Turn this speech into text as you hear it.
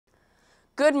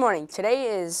Good morning. Today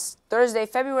is Thursday,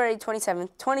 February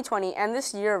 27th, 2020, and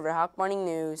this is your Riverhawk Morning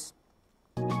News.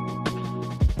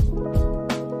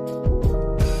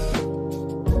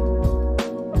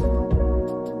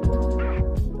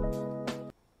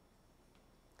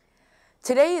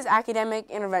 Today is academic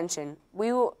intervention.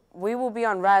 We will be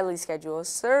on Riley's schedule.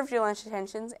 Serve your lunch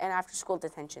detentions and after-school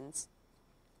detentions.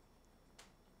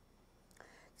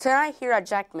 Tonight here at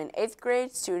Jackman, 8th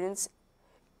grade students,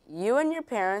 you and your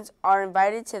parents are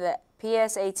invited to the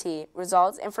PSAT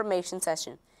results information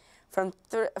session from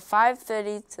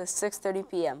 5:30 to 6:30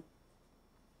 p.m.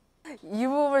 You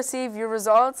will receive your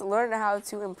results, learn how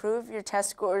to improve your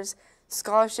test scores,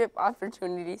 scholarship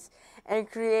opportunities,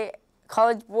 and create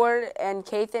College Board and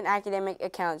Cathan academic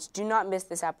accounts. Do not miss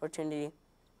this opportunity.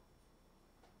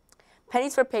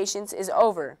 Pennies for Patients is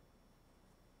over.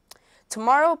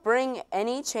 Tomorrow, bring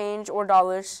any change or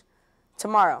dollars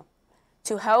tomorrow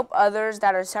to help others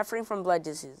that are suffering from blood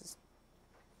diseases.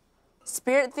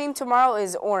 Spirit theme tomorrow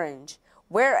is orange.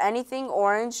 Wear anything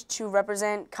orange to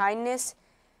represent kindness,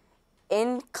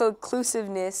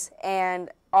 inclusiveness, and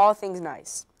all things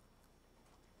nice.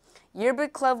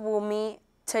 Yearbook Club will meet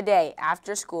today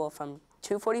after school from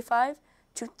 2:45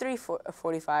 to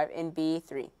 3:45 in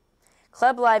B3.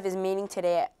 Club Live is meeting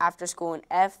today after school in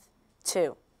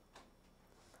F2.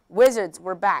 Wizards,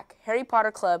 we're back. Harry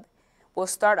Potter Club will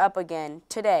start up again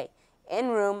today in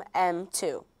room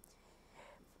M2.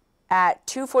 At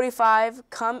 2:45,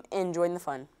 come and join the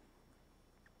fun.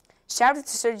 Shout out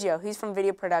to Sergio. He's from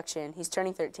video production. He's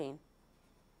turning 13.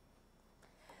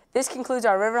 This concludes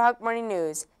our Riverhawk Morning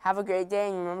News. Have a great day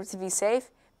and remember to be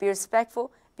safe, be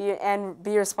respectful, and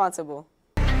be responsible.